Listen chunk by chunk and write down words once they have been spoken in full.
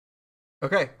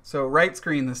Okay, so right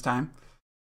screen this time.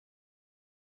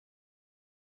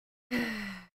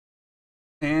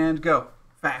 And go.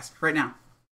 Fast. Right now.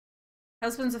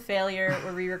 Husband's a failure.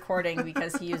 We're re-recording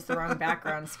because he used the wrong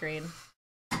background screen.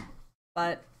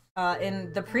 But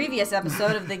in the previous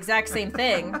episode of the exact same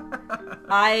thing,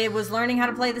 I was learning how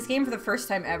to play this game for the first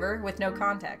time ever with no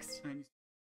context.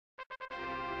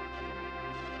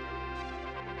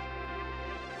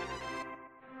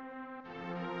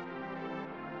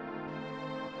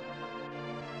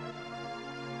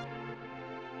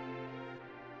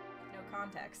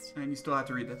 Context. And you still have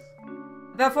to read this.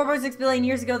 About 4.6 billion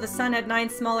years ago, the sun had 9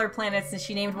 smaller planets, and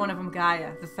she named one of them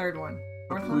Gaia, the third one.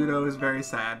 But Pluto is very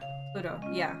sad. Pluto,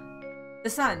 yeah. The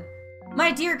sun.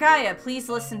 My dear Gaia, please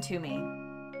listen to me.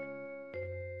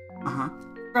 Uh-huh.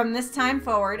 From this time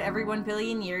forward, every 1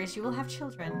 billion years, you will have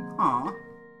children. Aw.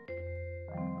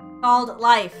 Called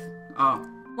life. Oh.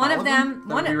 One of them...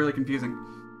 That would be really confusing.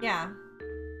 Yeah.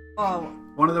 Oh.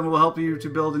 One of them will help you to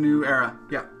build a new era.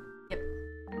 Yeah.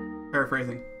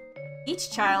 Paraphrasing.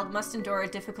 Each child must endure a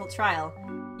difficult trial.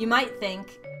 You might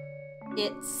think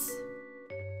it's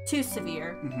too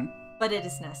severe, but it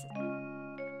is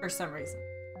necessary. For some reason.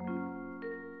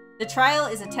 The trial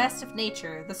is a test of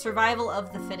nature, the survival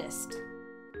of the fittest.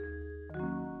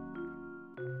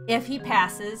 If he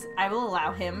passes, I will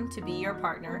allow him to be your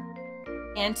partner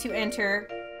and to enter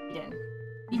Eden.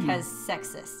 Because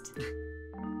sexist.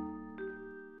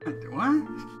 What?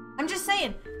 I'm just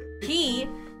saying, he...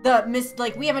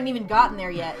 we haven't even gotten there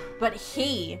yet, but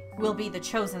he will be the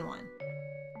chosen one.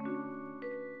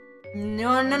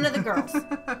 No, none of the girls.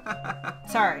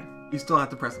 Sorry. You still have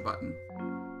to press a button.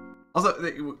 Also,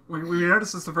 we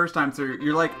noticed this the first time through.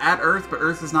 You're like at Earth, but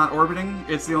Earth is not orbiting.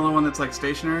 It's the only one that's like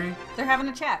stationary. They're having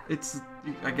a chat. It's,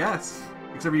 I guess.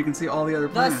 Except you can see all the other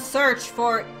planets. The search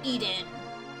for Eden.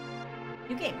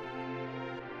 New game.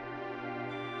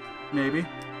 Maybe.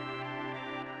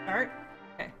 Start.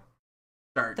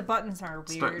 Start. The buttons are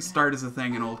weird. Start is a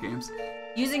thing in old games.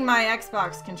 Using my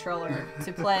Xbox controller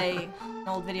to play an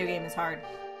old video game is hard.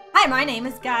 Hi, my name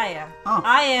is Gaia. Oh.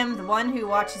 I am the one who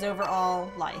watches over all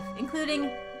life,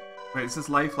 including... Wait, is this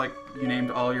life like you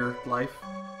named all your life?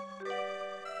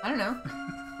 I don't know.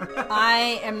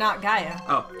 I am not Gaia.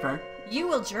 Oh, fair. You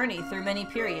will journey through many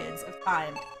periods of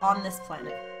time on this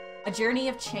planet. A journey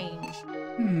of change.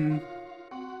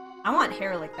 I want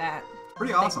hair like that.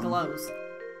 Pretty awesome. That glows.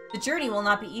 The journey will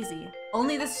not be easy.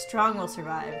 Only the strong will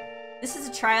survive. This is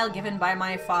a trial given by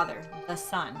my father, the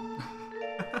sun.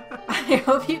 I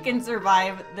hope you can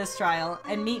survive this trial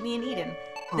and meet me in Eden.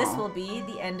 Aww. This will be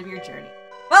the end of your journey.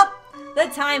 Well, the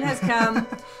time has come.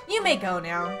 You may go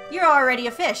now. You're already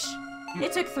a fish.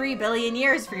 It took 3 billion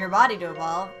years for your body to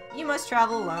evolve. You must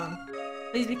travel alone.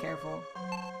 Please be careful.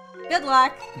 Good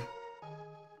luck.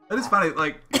 That is funny.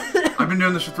 Like, I've been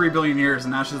doing this for 3 billion years,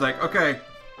 and now she's like, okay.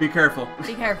 Be careful.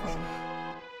 Be careful.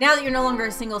 Now that you're no longer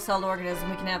a single-celled organism,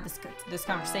 we can have this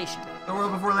conversation. The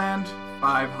world before land,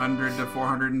 500 to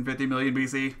 450 million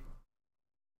BC.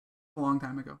 A long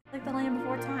time ago. Like the land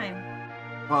before time.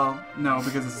 Well, no,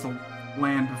 because it's the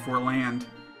land before land.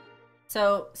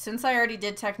 So, since I already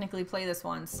did technically play this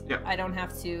once, yep. I don't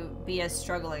have to be as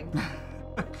struggling.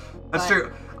 That's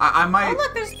true. I might. Oh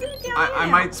look, there's food down there. I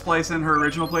might splice in her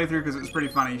original playthrough because it was pretty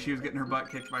funny. She was getting her butt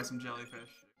kicked by some jellyfish.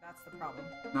 That's the problem.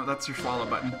 No, that's your swallow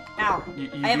button. Ow.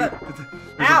 I have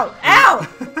Ow! Ow!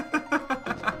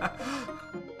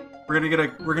 We're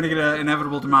gonna get an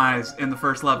inevitable demise in the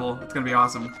first level. It's gonna be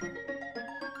awesome.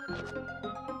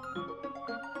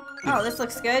 Oh, this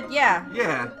looks good. Yeah.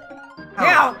 Yeah.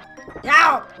 Ow!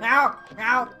 Ow! Ow!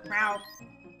 Ow! Ow!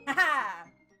 Haha!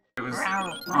 It was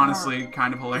honestly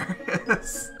kind of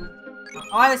hilarious.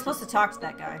 Oh, I was supposed to talk to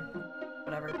that guy.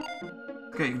 Whatever.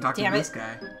 Okay, you can talk to this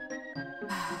guy.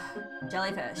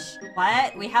 Jellyfish.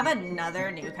 What? We have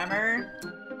another newcomer?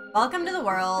 Welcome to the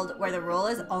world where the rule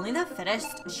is only the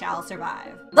fittest shall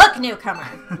survive. Look, newcomer!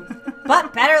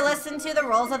 But better listen to the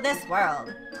rules of this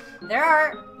world. There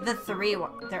are the three...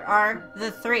 What?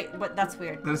 That's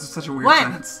weird. That is such a weird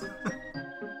sentence.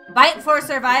 Fight for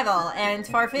survival and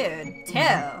for food. 2.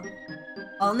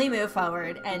 Only move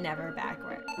forward and never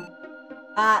backward.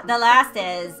 The last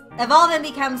is evolve and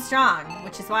become strong,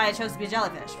 which is why I chose to be a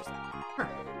jellyfish.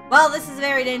 Well, this is a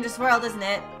very dangerous world, isn't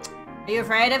it? Are you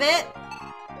afraid of it?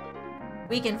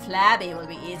 Weak and flabby will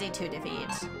be easy to defeat.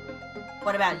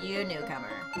 What about you, newcomer?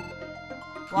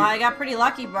 Well, I got pretty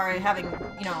lucky by having,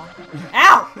 you know...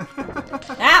 Ow!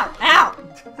 Ow! Ow!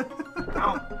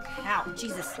 Ow! Ow!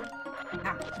 Jesus.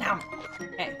 Ow! Ow!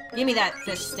 Hey, give me that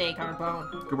fish steak on a bone.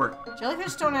 Good work.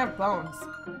 Jellyfish don't have bones.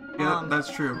 Yeah,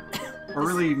 that's true. Or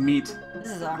really meat.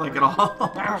 This is awkward. Like at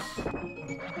all.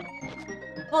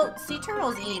 Well, sea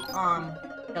turtles eat,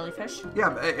 jellyfish. Yeah,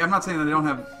 but I'm not saying that they don't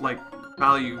have, like,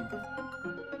 value,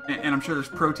 and I'm sure there's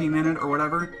protein in it or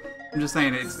whatever. I'm just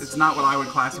saying it's not what I would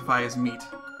classify as meat.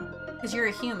 Because you're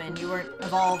a human, you weren't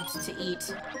evolved to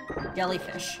eat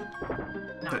jellyfish.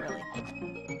 Not really.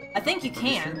 I think you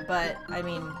can, but, I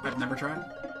mean... I've never tried.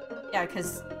 Yeah,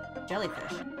 because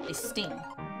jellyfish, they sting.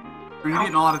 I mean, I've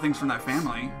eaten a lot of things from that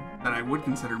family that I would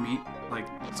consider meat, like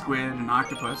squid and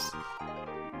octopus.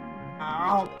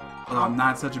 Ow. Although I'm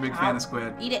not such a big fan of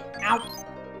squid. Eat it. Ow.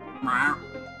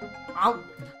 Ow.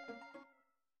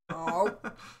 Oh.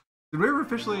 Did we ever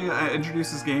officially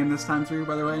introduce this game this time through,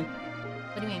 by the way?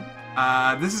 What do you mean?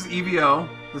 This is E.V.O,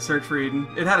 the Search for Eden.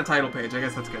 It had a title page. I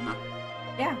guess that's good enough.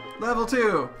 Yeah. Level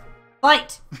 2.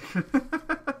 Fight!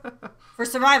 For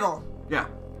survival. Yeah.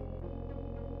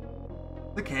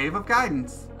 The Cave of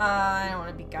Guidance. I don't want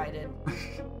to be guided.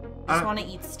 I just want to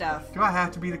eat stuff. Do I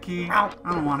have to be the key? Ow.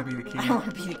 I don't want to be the key. I don't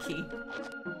want to be the key.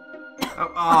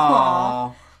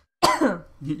 Oh.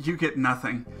 You get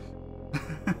nothing.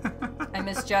 I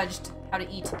misjudged how to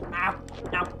eat. Ow.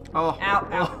 Ow. Oh. Ow.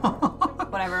 Ow.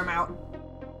 Whatever, I'm out.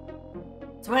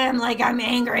 Swim like I'm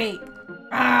angry.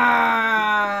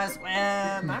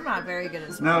 Swim. I'm not very good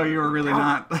at swimming. No, you were really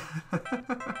not.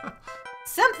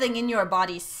 Something in your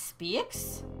body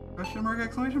speaks. Question mark,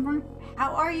 exclamation point?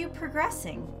 How are you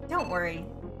progressing? Don't worry.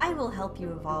 I will help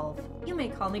you evolve. You may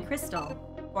call me Crystal,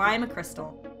 or I am a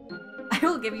crystal. I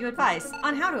will give you advice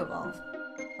on how to evolve.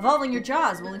 Evolving your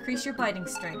jaws will increase your biting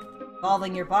strength.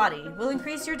 Evolving your body will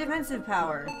increase your defensive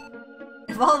power.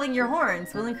 Evolving your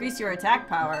horns will increase your attack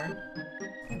power.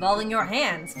 Evolving your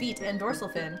hands, feet, and dorsal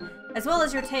fin, as well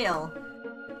as your tail,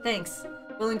 thanks,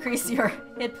 will increase your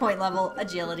hit point level,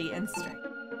 agility, and strength.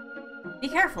 Be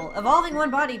careful. Evolving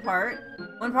one part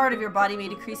of your body may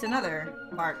decrease another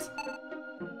part.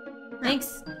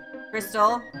 Thanks,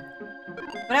 Crystal.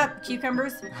 What up,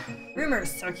 cucumbers?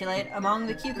 Rumors circulate among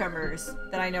the cucumbers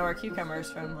that I know are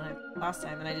cucumbers from last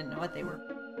time, and I didn't know what they were.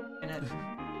 Kind of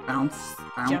bounce,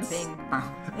 jumping.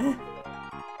 Bounce.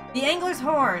 The angler's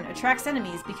horn attracts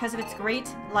enemies because of its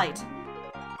great light.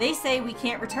 They say we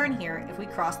can't return here if we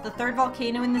cross the third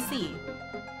volcano in the sea.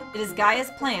 It is Gaia's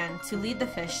plan to lead the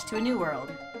fish to a new world.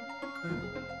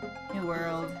 New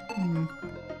world.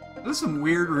 There's some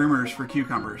weird rumors for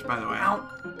cucumbers, by the way. Ow.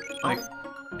 Like,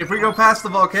 if we go past the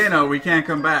volcano, we can't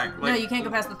come back. Like, No, you can't go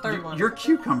past the third one. You're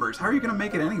cucumbers. How are you going to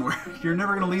make it anywhere? You're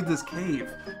never going to leave this cave.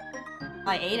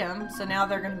 I ate them, so now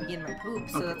they're going to be in my poop,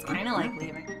 so that's kind of like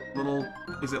leaving.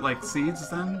 Is it like seeds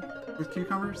then? With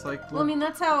cucumbers? Well, I mean,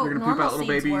 that's how normal seeds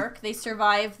baby. work. They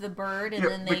survive the bird, and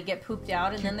then they get pooped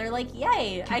out, and then they're like,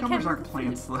 yay, I can... Cucumbers aren't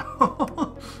plants,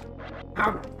 though.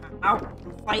 Ow. Ow.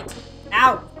 Fight.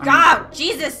 Ow. God!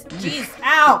 Jesus! Jeez!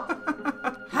 Ow!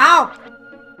 Ow!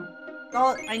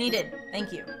 All I needed.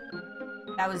 Thank you.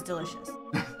 That was delicious.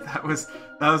 that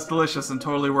was delicious and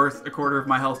totally worth a quarter of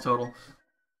my health total.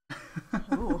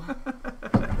 Ooh.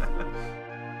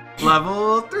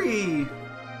 Level 3!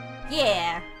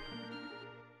 Yeah!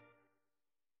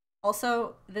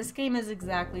 Also, this game is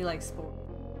exactly like Spore.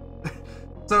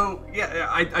 So, yeah,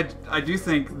 I do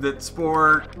think that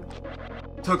Spore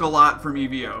took a lot from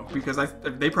E.V.O. because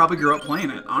they probably grew up playing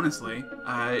it, honestly.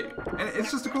 And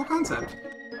it's just a cool concept.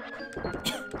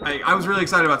 I was really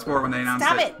excited about Spore when they announced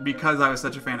it because I was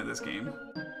such a fan of this game.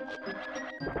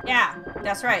 Yeah,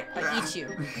 that's right. I eat you.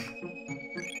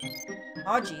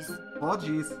 Oh, jeez. Oh,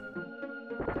 jeez.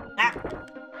 Ah.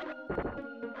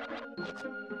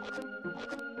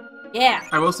 Yeah.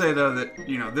 I will say, though, that,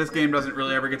 you know, this game doesn't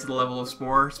really ever get to the level of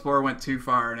Spore. Spore went too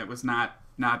far, and it was not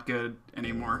good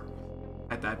anymore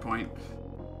at that point.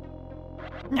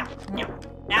 No.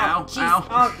 Ow, jeez. ow.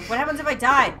 Oh, what happens if I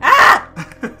die? Ah!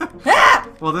 Ah!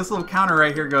 Well, this little counter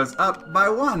right here goes up by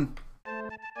 1.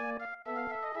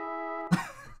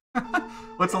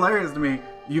 What's hilarious to me,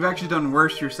 you've actually done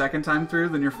worse your second time through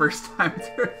than your first time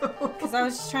through. Because I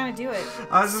was just trying to do it.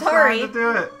 I was just trying to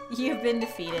do it. You've been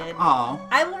defeated. Aw.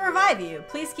 I will revive you.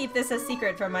 Please keep this a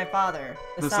secret from my father,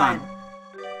 the sun.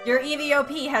 Your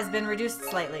EVOP has been reduced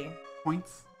slightly.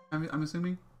 Points? I'm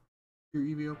assuming? Your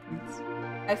EVO points?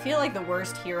 I feel like the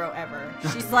worst hero ever.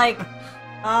 She's like,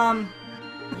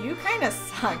 you kind of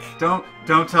suck.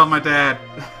 Don't tell my dad.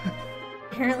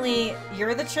 Apparently,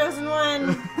 you're the chosen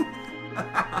one.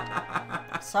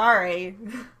 Sorry.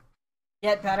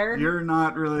 Get better. You're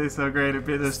not really so great at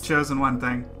this chosen one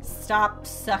thing. Stop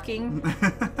sucking.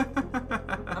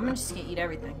 I'm just gonna eat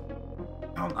everything.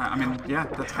 I mean, yeah,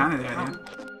 that's kind of the idea.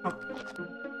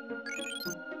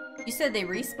 You said they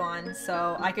respawn,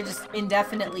 so I could just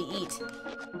indefinitely eat.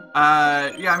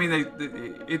 Yeah, I mean,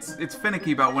 it's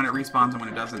finicky about when it respawns and when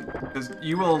it doesn't, because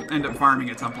you will end up farming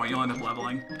at some point. You'll end up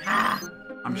leveling.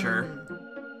 I'm sure.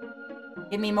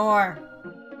 Give me more.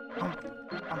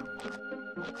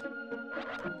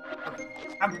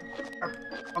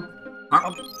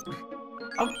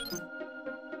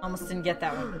 Almost didn't get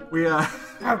that one. We we're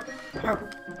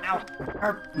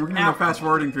gonna go fast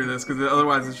forwarding through this because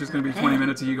otherwise it's just gonna be 20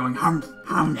 minutes of you going hum.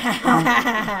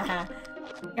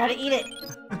 Gotta eat it.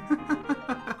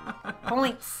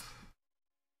 Points.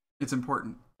 It's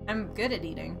important. I'm good at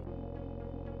eating.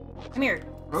 Come here.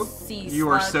 Oh, sea you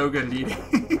slug. are so good at eating.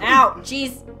 Ow,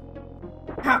 jeez.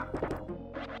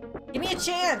 Give me a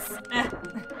chance.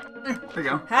 There you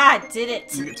go. Ha, did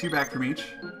it. You get 2 back from each.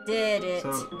 Did it.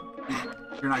 So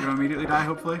you're not gonna immediately die,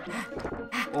 hopefully.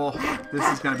 Oh, this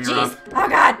is gonna be jeez. rough. Oh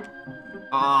god.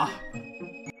 Ah.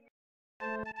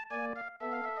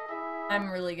 I'm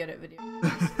really good at video.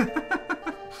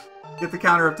 Get the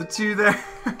counter up to 2 there.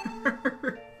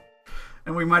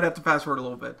 And we might have to fast forward a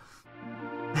little bit.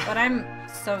 But I'm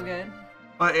so good.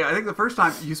 But yeah, I think the first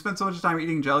time you spent so much time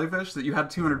eating jellyfish that you had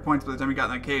 200 points by the time you got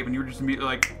in that cave, and you were just immediately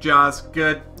like, Jaws,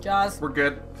 good. Jaws. We're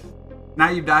good. Now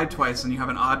you've died twice, and you have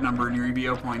an odd number in your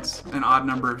E.V.O points. An odd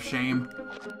number of shame.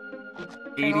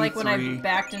 Kind of like when I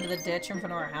backed into the ditch in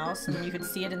front of our house, and you could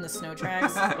see it in the snow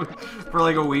tracks. For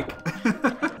like a week.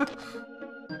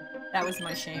 That was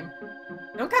my shame.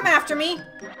 Don't come after me!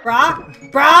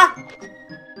 Brah! Brah!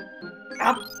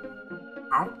 Up!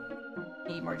 Ow.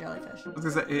 Eat more jellyfish. I was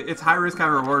gonna say, it's high risk, high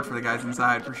reward for the guys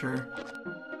inside, for sure.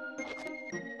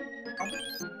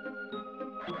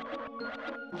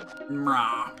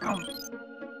 Mrah.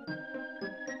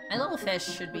 My little fish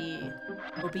should be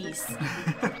obese.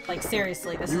 Like,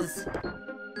 seriously, this is...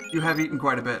 You have eaten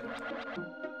quite a bit.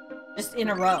 Just in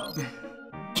a row.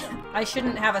 I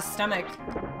shouldn't have a stomach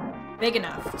big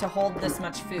enough to hold this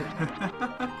much food.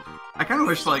 I kind of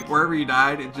wish, like, wherever you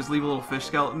died, it'd just leave a little fish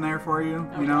skeleton there for you.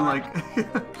 Oh, you know, God. like...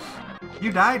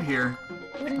 You died here.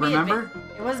 Remember?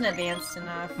 It wasn't advanced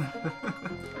enough.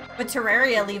 But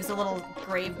Terraria leaves a little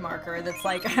grave marker that's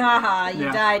like, haha,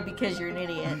 you died because you're an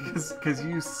idiot. Because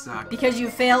you suck. Because you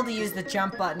failed to use the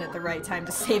jump button at the right time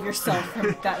to save yourself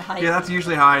from that height. Yeah, that's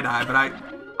usually how I die, but I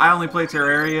only play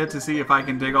Terraria to see if I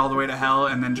can dig all the way to hell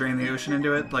and then drain the ocean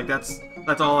into it. Like, that's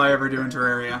all I ever do in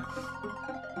Terraria.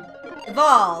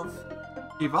 Evolve.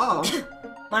 Evolve?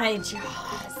 My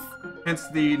jaws. Hence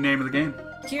the name of the game.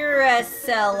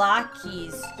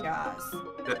 Kuroselaki's jaws.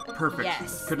 Perfect.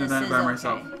 Yes. Couldn't have done it by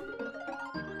myself.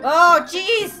 Oh,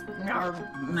 jeez!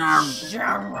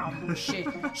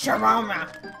 Sharoma.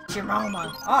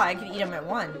 Oh, I can eat them at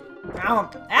one. Ow!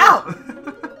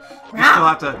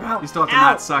 You still have to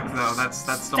not suck though. That's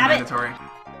still mandatory.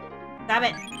 Stop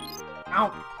it!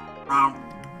 Ow!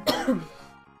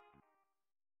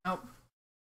 Nope.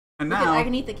 And now I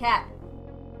can eat the cat.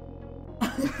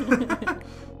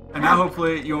 And now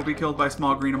hopefully you won't be killed by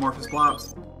small green amorphous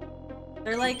blobs.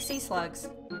 They're like sea slugs.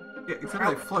 Yeah, except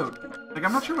they float. Like,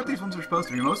 I'm not sure what these ones are supposed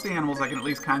to be. Most of the animals I can at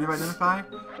least kind of identify.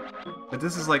 But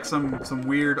this is like some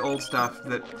weird old stuff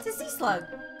that... It's a sea slug.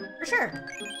 For sure.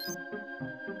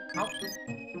 Oh.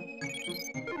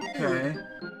 Okay.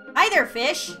 Hi there,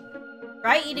 fish.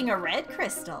 Try eating a red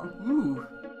crystal. Ooh.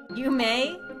 You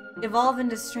may evolve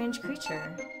into strange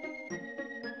creature.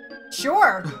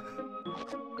 Sure.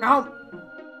 Oh.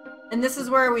 And this is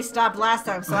where we stopped last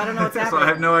time, so I don't know what's happening. So I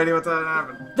have no idea what's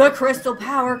happening. The crystal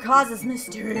power causes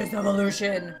mysterious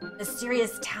evolution.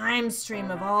 Mysterious time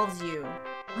stream evolves you.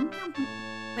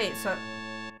 Wait, so...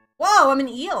 Whoa, I'm an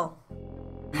eel.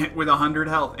 With 100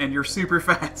 health, and you're super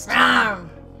fast.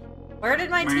 Where did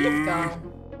my teeth go?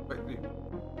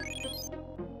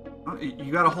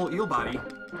 You got a whole eel body.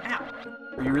 Ow.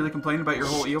 Are you really complaining about your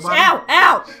whole eel body? Ow!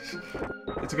 Ow!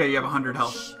 It's okay, you have 100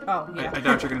 health. Oh, yeah. I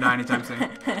doubt you're gonna die anytime soon.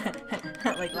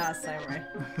 Like last time, where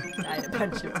I died a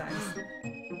bunch of times.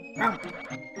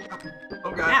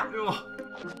 Oh god.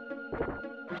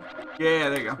 Yeah,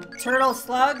 there you go. Turtle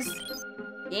slugs?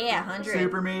 Yeah, 100.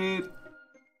 Super meat.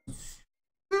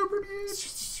 Super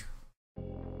meat.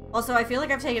 Also, I feel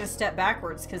like I've taken a step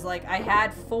backwards, because, like, I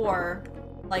had 4,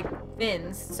 like,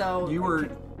 fins, so... You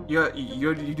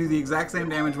do the exact same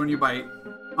damage when you bite.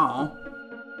 Oh.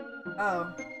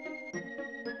 Oh.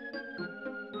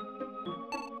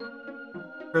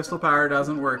 Crystal power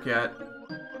doesn't work yet.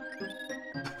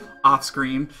 Off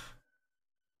screen.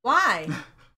 Why?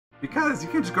 Because you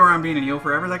can't just go around being an eel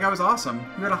forever. That guy was awesome.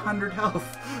 You had 100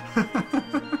 health.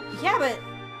 Yeah, but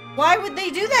why would they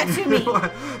do that to me?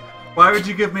 Why would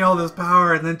you give me all this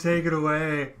power and then take it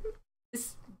away?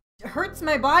 This hurts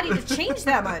my body to change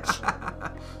that much.